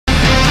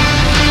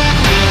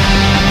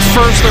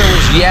First there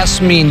was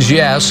yes means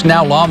yes.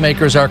 Now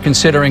lawmakers are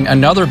considering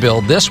another bill.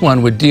 This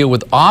one would deal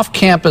with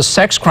off-campus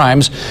sex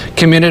crimes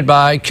committed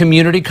by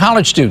community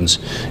college students.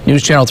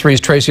 News Channel 3's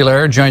Tracy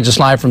Laird joins us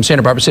live from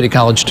Santa Barbara City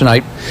College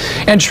tonight.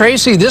 And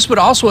Tracy, this would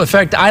also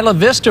affect Isla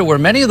Vista, where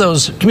many of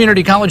those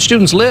community college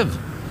students live.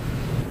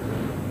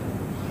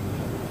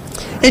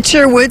 It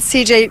sure would,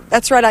 CJ.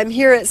 That's right. I'm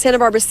here at Santa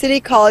Barbara City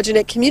College, and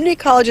at community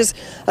colleges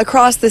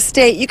across the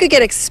state, you could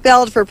get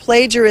expelled for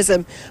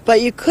plagiarism,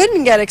 but you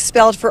couldn't get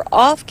expelled for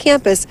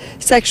off-campus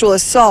sexual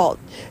assault.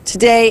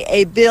 Today,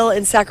 a bill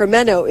in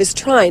Sacramento is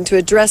trying to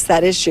address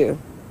that issue.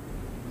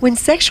 When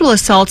sexual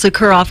assaults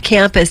occur off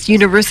campus,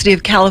 University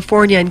of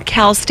California and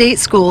Cal State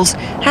schools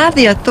have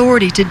the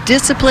authority to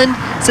discipline,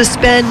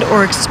 suspend,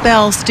 or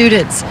expel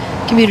students.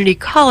 Community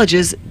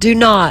colleges do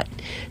not.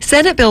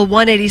 Senate Bill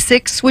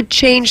 186 would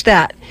change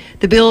that.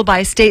 The bill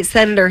by State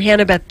Senator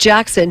Hannah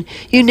Beth-Jackson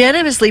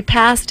unanimously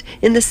passed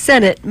in the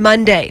Senate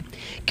Monday.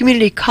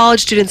 Community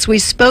college students we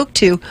spoke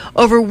to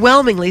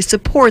overwhelmingly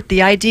support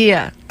the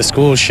idea. The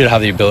school should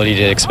have the ability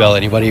to expel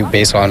anybody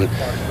based on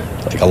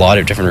a lot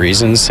of different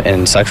reasons,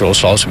 and sexual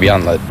assault should be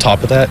on the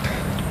top of that.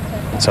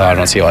 So I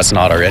don't see why it's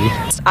not already.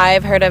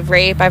 I've heard of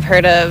rape, I've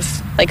heard of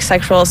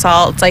sexual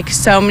assault,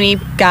 so many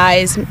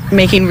guys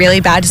making really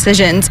bad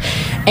decisions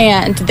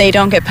and they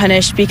don't get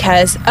punished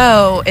because,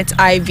 oh, it's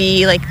IV,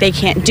 they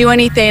can't do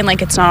anything,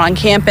 it's not on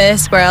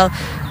campus. Well,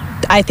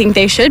 I think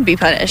they should be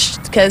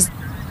punished because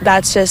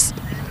that's just,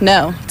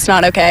 no, it's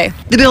not okay.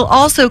 The bill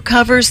also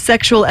covers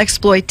sexual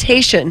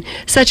exploitation,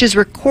 such as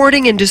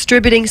recording and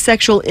distributing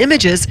sexual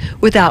images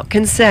without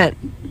consent.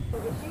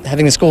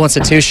 Having the school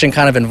institution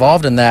kind of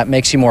involved in that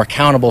makes you more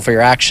accountable for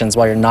your actions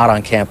while you're not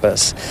on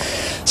campus.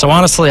 So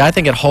honestly, I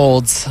think it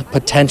holds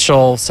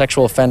potential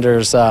sexual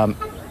offenders at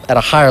a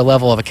higher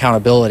level of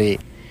accountability.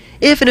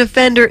 If an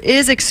offender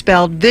is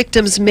expelled,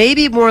 victims may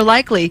be more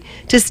likely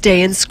to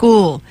stay in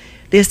school.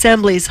 The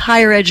Assembly's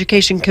Higher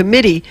Education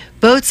Committee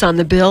votes on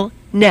the bill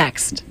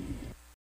next.